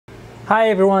Hi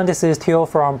everyone, this is Theo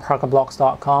from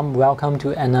parkerblocks.com. Welcome to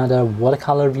another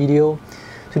watercolor video.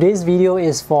 Today's video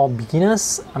is for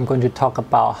beginners. I'm going to talk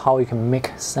about how you can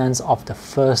make sense of the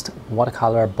first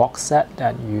watercolor box set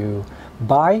that you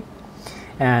buy,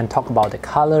 and talk about the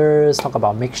colors, talk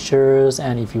about mixtures,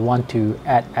 and if you want to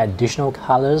add additional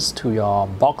colors to your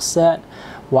box set,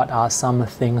 what are some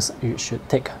things you should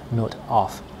take note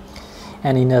of.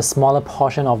 And in a smaller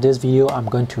portion of this video, I'm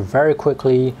going to very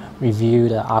quickly review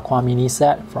the Aqua Mini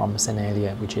set from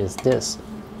Senalia, which is this.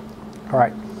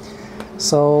 Alright,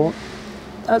 so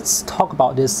let's talk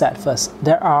about this set first.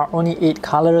 There are only 8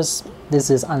 colors. This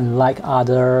is unlike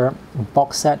other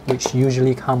box set which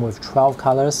usually come with 12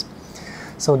 colors.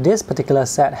 So this particular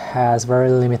set has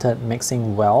very limited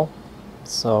mixing well.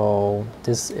 So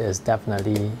this is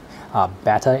definitely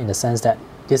better in the sense that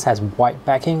this has white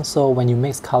backing, so when you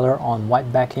mix color on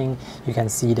white backing, you can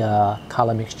see the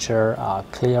color mixture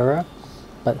clearer.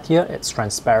 But here it's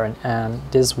transparent, and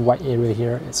this white area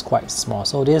here is quite small.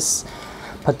 So this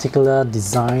particular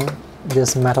design,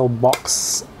 this metal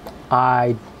box,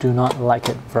 I do not like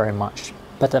it very much.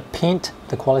 But the paint,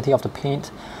 the quality of the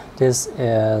paint, this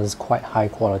is quite high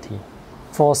quality.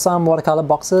 For some watercolor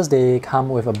boxes, they come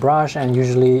with a brush, and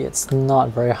usually it's not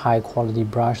very high quality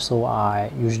brush, so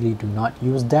I usually do not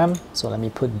use them. So let me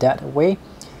put that away.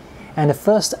 And the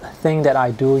first thing that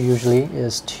I do usually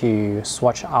is to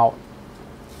swatch out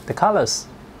the colors.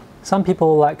 Some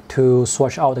people like to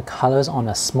swatch out the colors on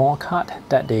a small card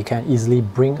that they can easily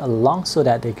bring along so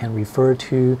that they can refer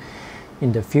to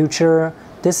in the future.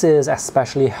 This is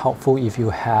especially helpful if you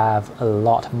have a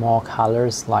lot more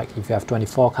colors, like if you have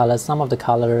 24 colors. Some of the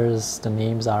colors, the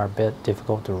names are a bit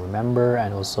difficult to remember,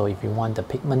 and also if you want the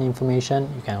pigment information,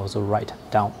 you can also write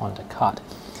down on the card.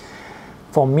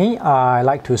 For me, I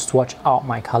like to swatch out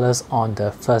my colors on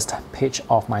the first page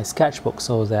of my sketchbook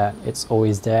so that it's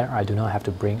always there. I do not have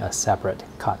to bring a separate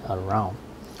card around.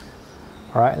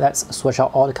 Alright, let's swatch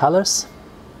out all the colors.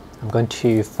 I'm going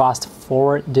to fast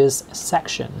forward this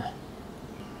section.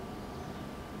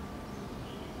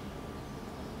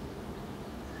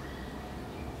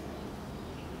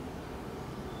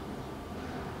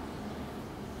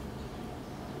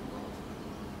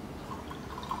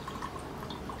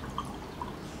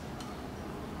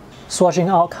 Swatching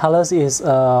out colors is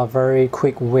a very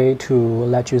quick way to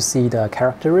let you see the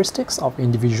characteristics of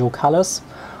individual colors.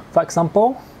 For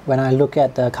example, when I look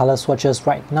at the color swatches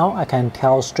right now, I can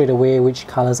tell straight away which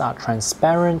colors are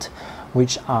transparent,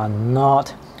 which are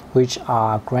not, which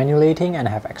are granulating and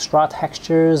have extra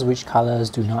textures, which colors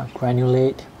do not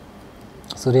granulate.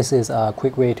 So this is a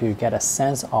quick way to get a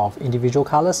sense of individual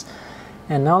colors.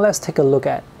 And now let's take a look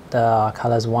at the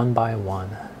colors one by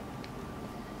one.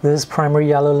 This primary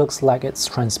yellow looks like it's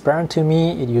transparent to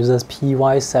me. It uses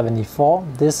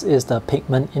PY74. This is the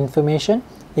pigment information.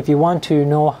 If you want to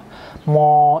know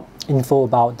more info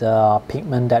about the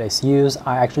pigment that is used,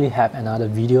 I actually have another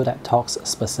video that talks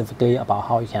specifically about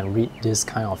how you can read this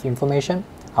kind of information.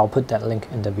 I'll put that link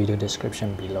in the video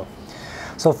description below.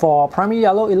 So for primary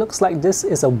yellow, it looks like this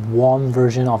is a warm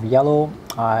version of yellow.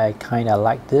 I kind of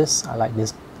like this. I like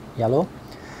this yellow.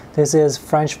 This is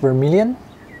French vermilion.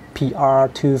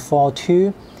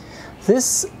 PR242.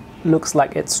 This looks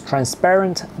like it's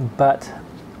transparent, but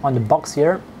on the box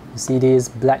here, you see this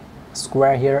black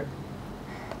square here.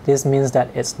 This means that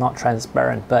it's not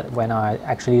transparent, but when I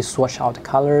actually swatch out the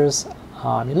colors,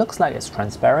 it looks like it's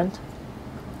transparent.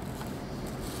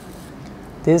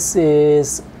 This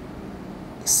is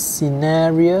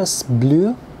Cinereous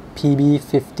Blue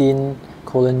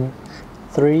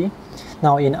PB15:3.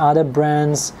 Now in other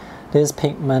brands, this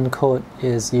pigment code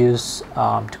is used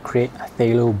to create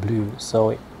phthalo blue.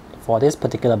 So for this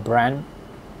particular brand,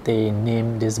 they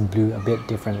name this blue a bit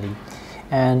differently.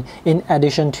 And in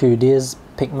addition to this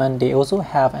pigment, they also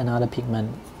have another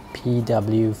pigment,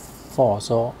 PW4.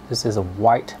 So this is a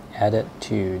white added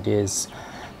to this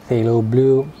phthalo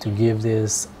blue to give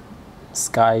this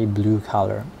sky blue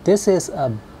color. This is a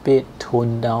bit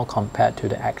toned down compared to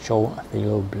the actual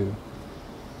phthalo blue.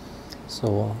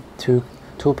 So two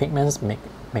pigments make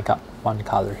up one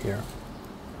color here.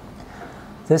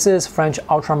 This is French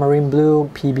ultramarine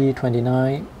blue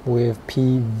PB29 with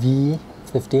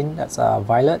PV15, that's a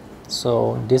violet.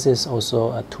 So this is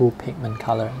also a 2 pigment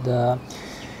color. The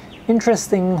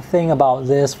interesting thing about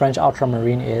this French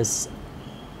ultramarine is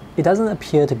it doesn't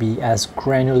appear to be as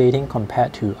granulating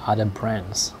compared to other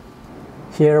brands.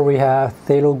 Here we have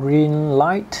phthalo green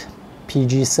light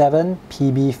PG7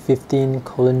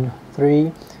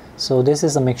 PB15:3. So this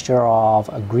is a mixture of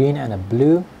a green and a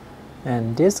blue,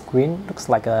 and this green looks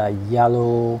like a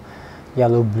yellow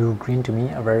blue green to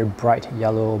me, a very bright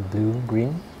yellow blue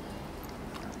green.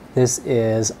 This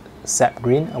is sap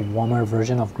green, a warmer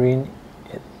version of green.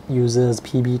 It uses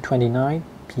PB29,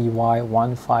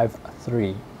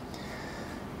 PY153.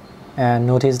 And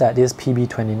notice that this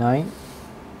PB29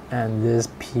 and this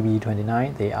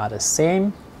PB29, they are the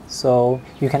same. So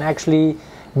you can actually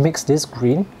mix this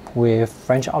green with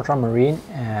French ultramarine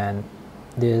and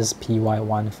this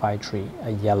PY153,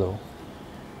 a yellow.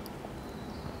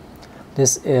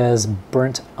 This is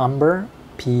burnt umber,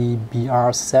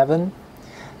 PBR7.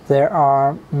 There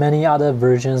are many other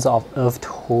versions of earth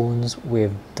tones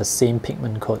with the same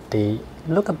pigment coat. They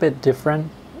look a bit different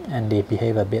and they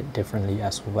behave a bit differently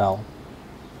as well.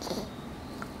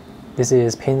 This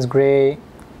is Payne's Gray.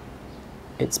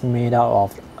 It's made out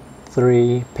of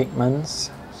 3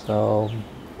 pigments, so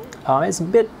it's a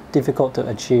bit difficult to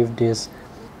achieve this.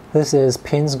 This is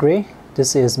Payne's Gray.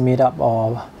 This is made up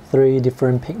of 3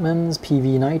 different pigments,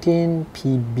 PV19,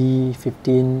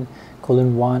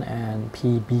 PB15:1 and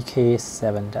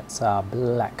PBK7, that's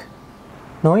black.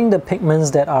 Knowing the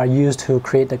pigments that are used to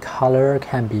create the color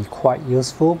can be quite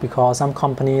useful because some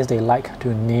companies, they like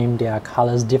to name their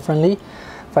colors differently.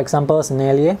 For example,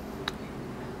 Sennelier,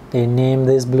 they name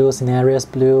this blue Cinereous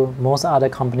blue. Most other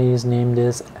companies name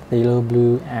this phthalo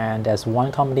blue, and there's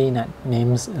one company that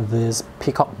names this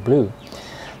peacock blue.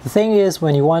 The thing is,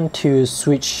 when you want to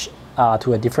switch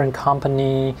to a different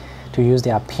company to use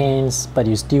their paints, but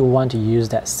you still want to use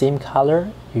that same color,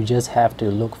 you just have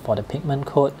to look for the pigment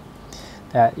code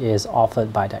that is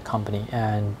offered by that company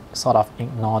and sort of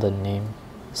ignore the name.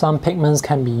 Some pigments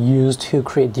can be used to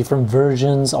create different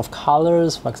versions of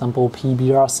colors. For example,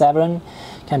 PBR7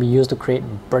 can be used to create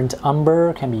burnt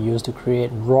umber, can be used to create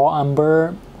raw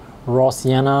umber, raw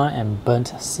sienna, and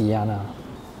burnt sienna.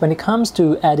 When it comes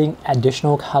to adding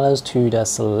additional colors to the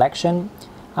selection,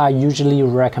 I usually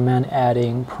recommend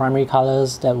adding primary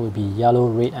colors. That would be yellow,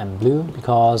 red, and blue,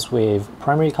 because with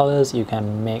primary colors you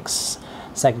can mix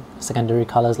secondary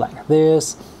colors like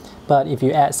this. But if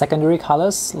you add secondary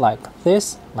colors like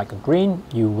this, like a green,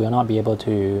 you will not be able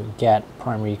to get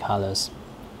primary colors.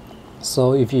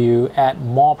 So if you add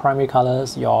more primary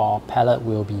colors, your palette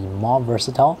will be more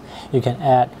versatile. You can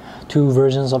add 2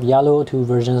 versions of yellow, 2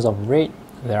 versions of red.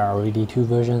 There are already 2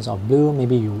 versions of blue.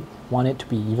 Maybe you want it to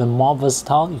be even more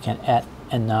versatile, you can add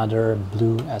another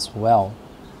blue as well.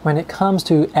 When it comes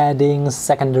to adding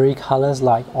secondary colors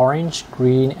like orange,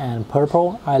 green, and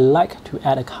purple, I like to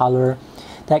add a color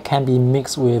that can be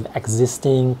mixed with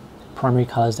existing primary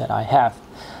colors that I have.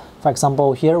 For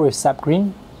example, here with sap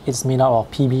green, it's made out of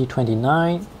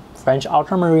PB29. French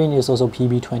ultramarine is also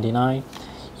PB29.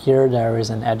 Here there is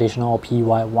an additional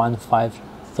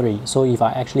PY153. So if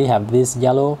I actually have this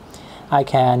yellow, I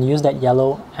can use that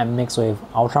yellow and mix with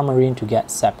ultramarine to get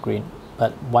sap green.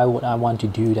 But why would I want to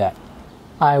do that?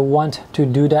 I want to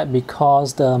do that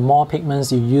because the more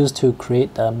pigments you use to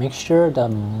create the mixture, the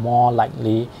more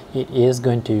likely it is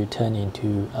going to turn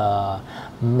into a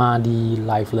muddy,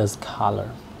 lifeless color.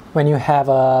 When you have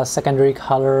a secondary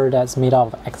color that's made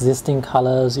out of existing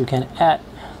colors, you can add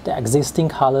the existing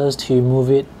colors to move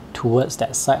it towards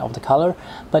that side of the color.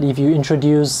 But if you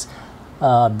introduce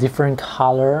a different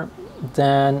color,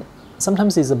 then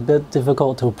sometimes it's a bit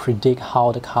difficult to predict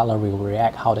how the color will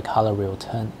react, how the color will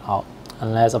turn out,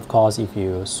 unless of course if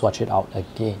you swatch it out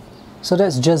again. So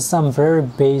that's just some very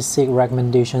basic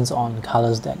recommendations on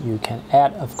colors that you can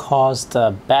add. Of course,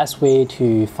 the best way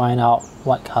to find out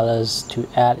what colors to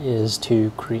add is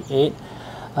to create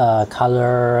a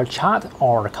color chart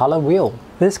or a color wheel.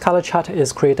 This color chart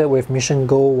is created with Mission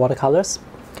Gold watercolors.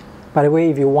 By the way,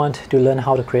 if you want to learn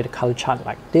how to create a color chart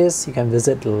like this, you can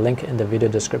visit the link in the video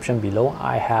description below.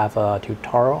 I have a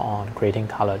tutorial on creating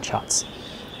color charts.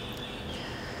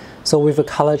 So with a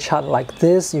color chart like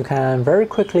this, you can very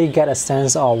quickly get a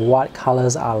sense of what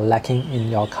colors are lacking in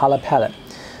your color palette.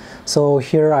 So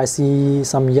here I see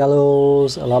some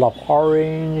yellows, a lot of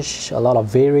orange, a lot of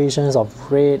variations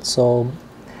of red. So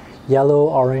yellow,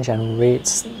 orange, and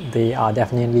reds, they are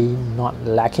definitely not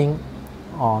lacking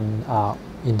on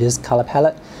in this color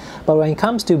palette. But when it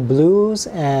comes to blues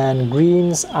and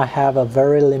greens, I have a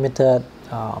very limited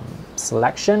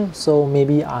selection, so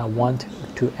maybe I want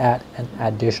to add an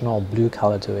additional blue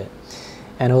color to it.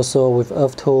 And also with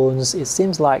earth tones, it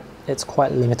seems like it's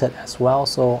quite limited as well,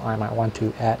 so I might want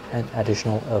to add an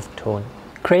additional earth tone.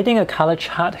 Creating a color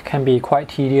chart can be quite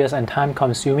tedious and time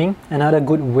consuming. Another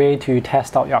good way to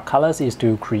test out your colors is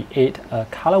to create a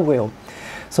color wheel.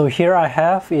 So here I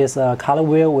have is a color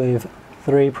wheel with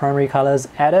 3 primary colors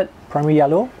added: primary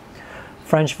yellow,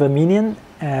 French vermilion,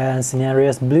 and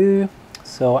Cinereous blue.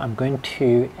 So I'm going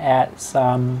to add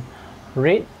some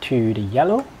red to the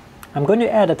yellow I'm going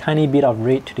to add a tiny bit of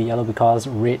red to the yellow because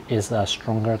red is a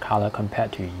stronger color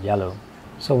compared to yellow.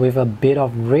 So with a bit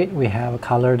of red, we have a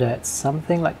color that's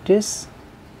something like this.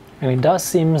 And it does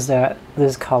seem that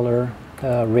this color,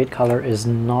 the red color, is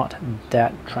not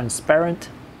that transparent.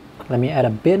 Let me add a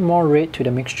bit more red to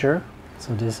the mixture.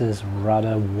 So this is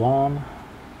rather warm,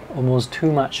 almost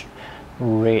too much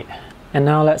red. And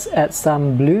now let's add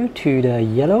some blue to the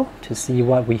yellow to see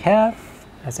what we have.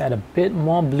 Let's add a bit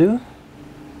more blue.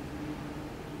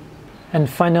 And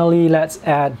finally, let's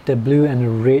add the blue and the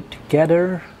red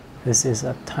together. This is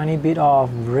a tiny bit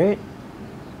of red.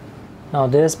 Now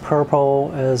this purple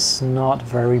is not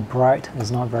very bright, it's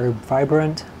not very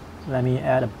vibrant. Let me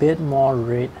add a bit more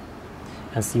red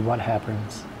and see what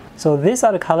happens. So these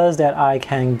are the colors that I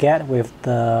can get with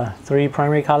the 3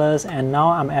 primary colors, and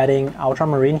now I'm adding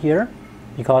ultramarine here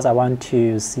because I want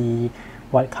to see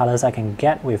what colors I can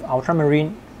get with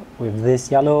ultramarine, with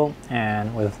this yellow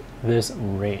and with this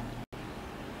red.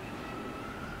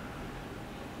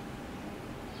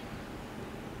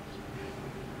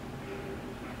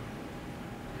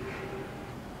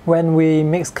 When we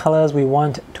mix colors, we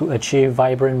want to achieve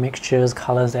vibrant mixtures,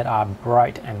 colors that are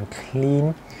bright and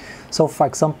clean. So for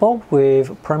example,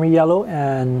 with primary yellow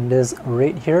and this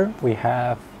red here, we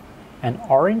have an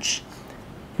orange.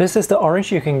 This is the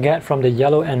orange you can get from the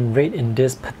yellow and red in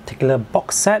this particular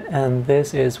box set, and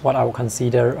this is what I would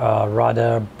consider a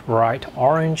rather bright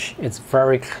orange. It's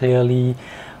very clearly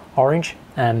orange,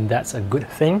 and that's a good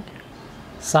thing.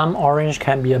 Some orange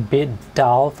can be a bit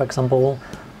dull. For example,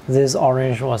 this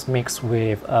orange was mixed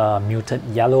with a muted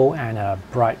yellow and a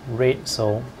bright red,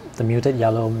 so the muted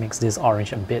yellow makes this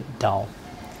orange a bit dull.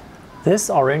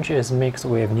 This orange is mixed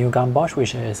with new gamboge,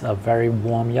 which is a very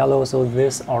warm yellow, so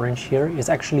this orange here is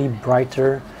actually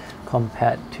brighter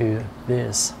compared to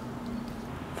this.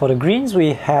 For the greens,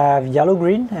 we have yellow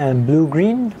green and blue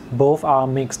green. Both are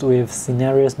mixed with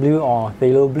cinereous blue or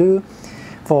phthalo blue.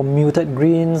 For muted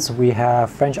greens, we have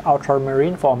French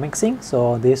ultramarine for mixing,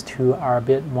 so these two are a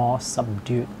bit more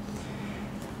subdued.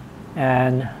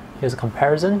 And here's a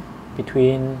comparison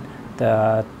between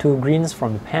the 2 greens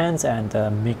from the pans and the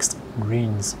mixed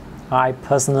greens. I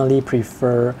personally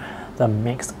prefer the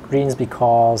mixed greens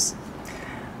because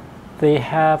they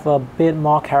have a bit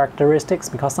more characteristics,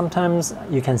 because sometimes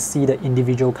you can see the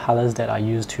individual colors that are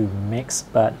used to mix,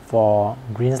 but for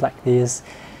greens like this,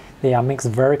 they are mixed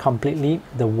very completely.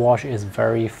 The wash is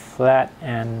very flat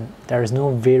and there is no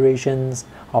variations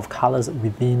of colors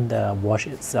within the wash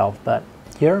itself. But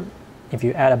here, if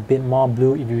you add a bit more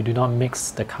blue, if you do not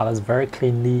mix the colors very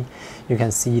cleanly, you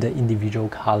can see the individual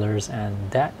colors, and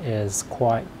that is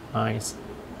quite nice.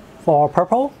 For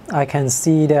purple, I can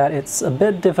see that it's a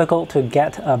bit difficult to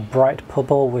get a bright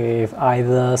purple with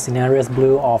either cinereous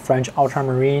blue or French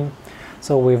ultramarine.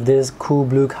 So with this cool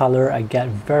blue color, I get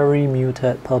very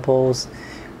muted purples.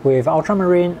 With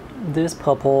ultramarine, this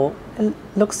purple, it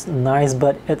looks nice,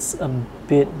 but it's a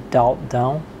bit dulled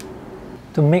down.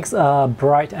 To mix a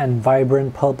bright and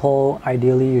vibrant purple,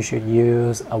 ideally you should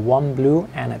use a warm blue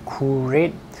and a cool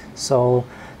red. So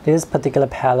this particular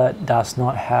palette does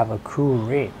not have a cool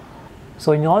red.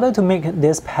 So in order to make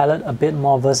this palette a bit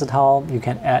more versatile, you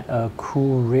can add a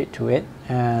cool red to it.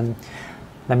 And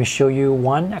let me show you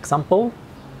one example.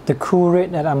 The cool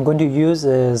red that I'm going to use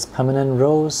is Permanent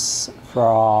Rose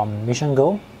from Mission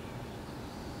Go.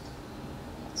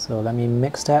 So let me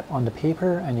mix that on the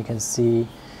paper and you can see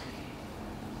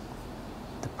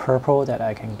the purple that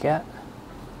I can get.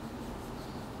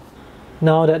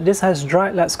 Now that this has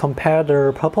dried, let's compare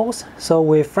the purples. So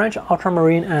with French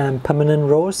Ultramarine and Permanent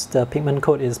Rose, the pigment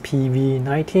code is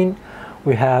PV19.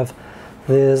 We have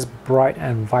this bright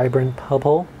and vibrant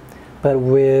purple. But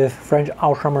with French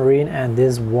Ultramarine and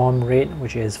this warm red,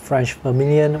 which is French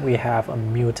Vermilion, we have a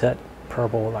muted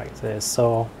purple like this.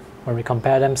 So when we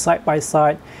compare them side by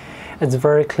side, it's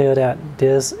very clear that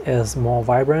this is more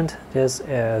vibrant, this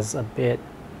is a bit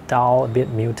dull, a bit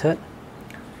muted.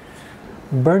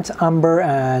 Burnt Umber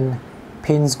and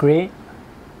Payne's Grey.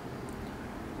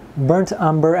 Burnt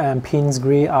Umber and Payne's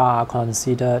Grey are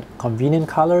considered convenient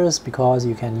colors because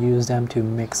you can use them to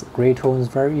mix gray tones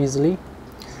very easily.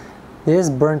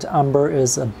 This Burnt Umber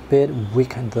is a bit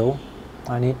weak though.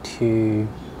 I need to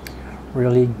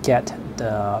really get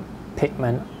the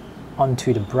pigment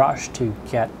onto the brush to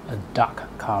get a dark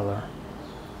color.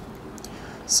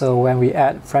 So when we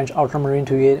add French Ultramarine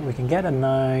to it, we can get a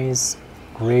nice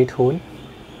gray tone.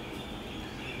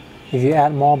 If you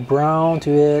add more brown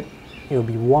to it, it will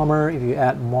be warmer. If you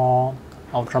add more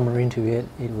ultramarine to it,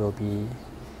 it will be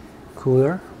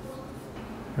cooler.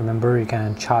 Remember, you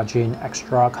can charge in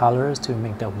extra colors to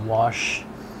make the wash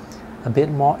a bit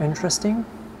more interesting.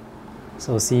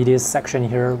 So see this section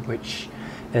here, which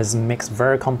is mixed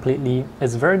very completely.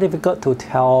 It's very difficult to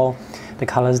tell the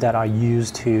colors that are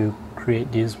used to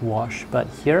create this wash, but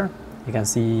here you can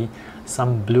see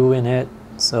some blue in it.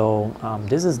 So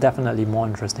this is definitely more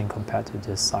interesting compared to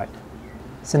this side.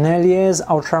 Sennelier's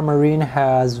ultramarine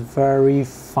has very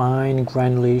fine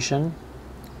granulation,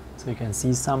 so you can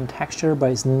see some texture,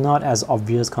 but it's not as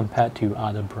obvious compared to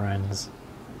other brands.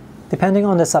 Depending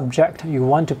on the subject you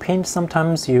want to paint,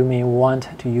 sometimes you may want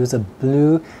to use a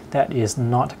blue that is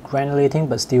not granulating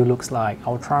but still looks like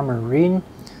ultramarine,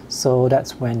 so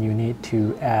that's when you need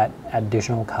to add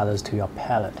additional colors to your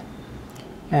palette.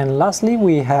 And lastly,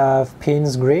 we have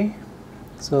Payne's Gray.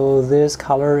 So this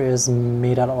color is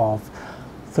made out of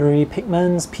 3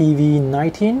 pigments,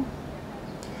 PV19,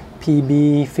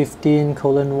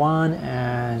 PB15:1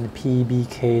 and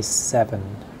PBK7.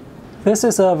 This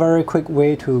is a very quick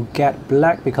way to get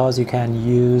black because you can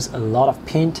use a lot of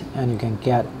paint and you can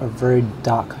get a very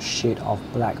dark shade of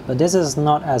black. But this is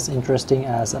not as interesting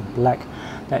as a black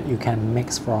that you can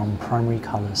mix from primary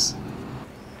colors.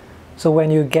 So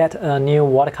when you get a new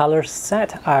watercolor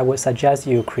set, I would suggest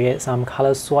you create some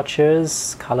color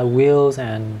swatches, color wheels,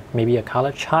 and maybe a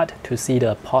color chart to see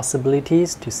the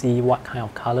possibilities, to see what kind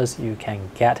of colors you can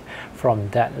get from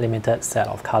that limited set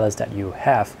of colors that you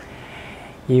have.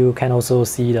 You can also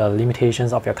see the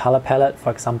limitations of your color palette.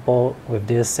 For example, with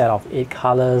this set of 8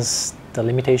 colors, the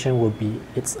limitation would be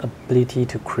its ability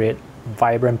to create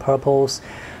vibrant purples.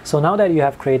 So now that you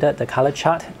have created the color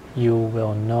chart, you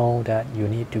will know that you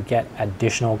need to get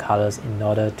additional colors in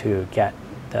order to get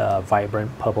the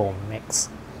vibrant purple mix.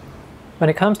 When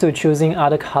it comes to choosing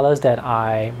other colors that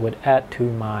I would add to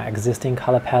my existing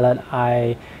color palette,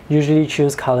 I usually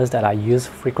choose colors that I use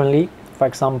frequently. For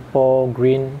example,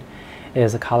 green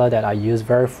is a color that I use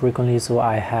very frequently, so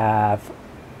I have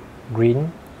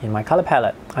green in my color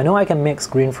palette. I know I can mix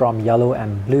green from yellow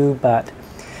and blue, but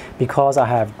because I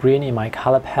have green in my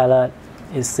color palette,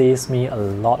 it saves me a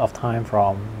lot of time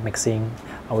from mixing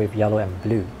with yellow and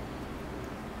blue.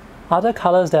 Other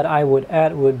colors that I would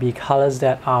add would be colors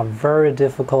that are very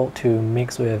difficult to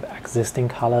mix with existing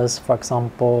colors. For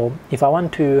example, if I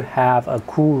want to have a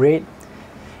cool red,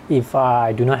 if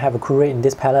I do not have a cool red in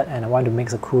this palette and I want to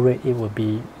mix a cool red, it would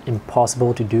be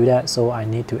impossible to do that, so I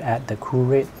need to add the cool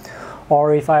red.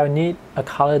 Or if I need a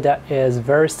color that is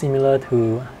very similar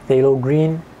to phthalo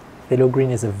green, phthalo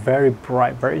green is a very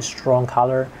bright, very strong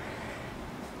color.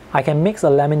 I can mix a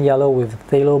lemon yellow with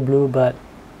phthalo blue, but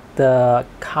the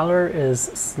color is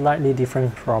slightly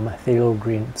different from phthalo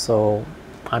green, so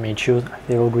I may choose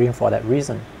phthalo green for that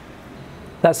reason.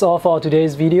 That's all for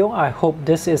today's video. I hope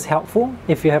this is helpful.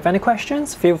 If you have any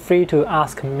questions, feel free to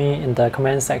ask me in the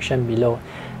comment section below.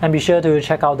 And be sure to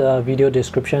check out the video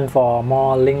description for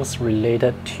more links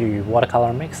related to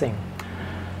watercolor mixing.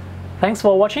 Thanks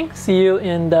for watching. See you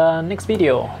in the next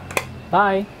video.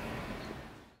 Bye!